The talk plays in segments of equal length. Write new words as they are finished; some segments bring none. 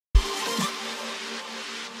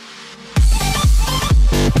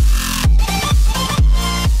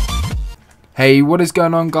Hey, what is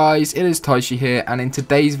going on guys? It is Taishi here, and in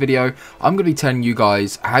today's video I'm going to be telling you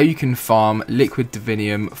guys how you can farm liquid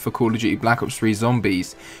Divinium for Call of Duty Black Ops 3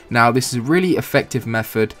 Zombies. Now this is a really effective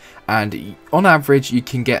method, and on average you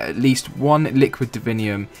can get at least one liquid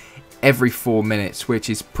Divinium every 4 minutes, which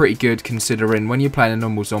is pretty good considering when you're playing a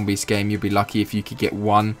normal zombies game you'll be lucky if you could get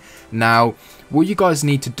one. Now what you guys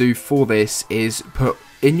need to do for this is put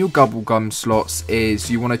in your Gubblegum slots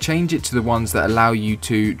is you want to change it to the ones that allow you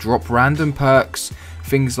to drop random perks,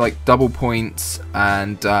 things like double points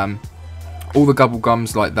and all the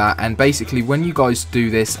Gubblegums like that. And basically when you guys do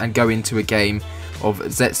this and go into a game of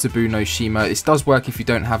Zetsubu no Shima, this does work if you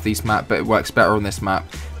don't have these map, but it works better on this map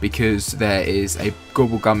because there is a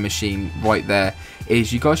Gubblegum machine right there.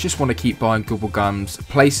 Is you guys just want to keep buying Gubblegums,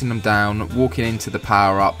 placing them down, walking into the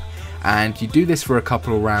power up, and you do this for a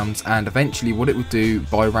couple of rounds, and eventually what it will do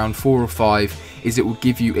by round 4 or 5 is it will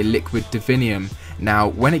give you a liquid Divinium. Now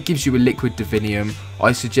when it gives you a liquid Divinium,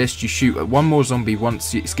 I suggest you shoot at one more zombie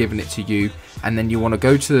once it's given it to you, and then you want to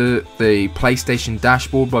go to the PlayStation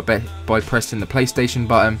dashboard by pressing the PlayStation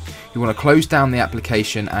button. You want to close down the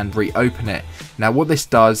application and reopen it. Now what this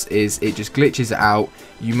does is it just glitches it out.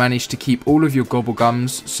 You manage to keep all of your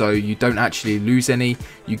Gubblegums, so you don't actually lose any.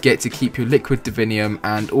 You get to keep your liquid Divinium,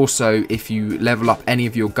 and also if you level up any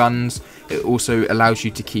of your guns, it also allows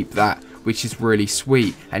you to keep that, which is really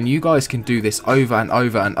sweet. And you guys can do this over and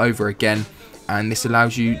over and over again, and this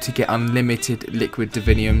allows you to get unlimited liquid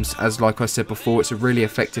Diviniums. As like I said before, it's a really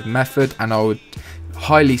effective method, and I would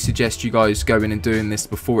highly suggest you guys go in and doing this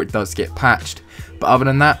before it does get patched. But other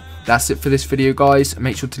than that, that's it for this video guys.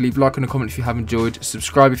 Make sure to leave a like and a comment if you have enjoyed,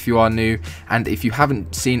 subscribe if you are new, and if you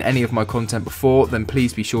haven't seen any of my content before, then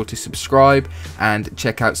please be sure to subscribe and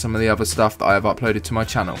check out some of the other stuff that I have uploaded to my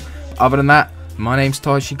channel. Other than that, my name's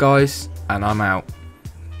Taishi guys, and I'm out.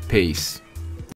 Peace.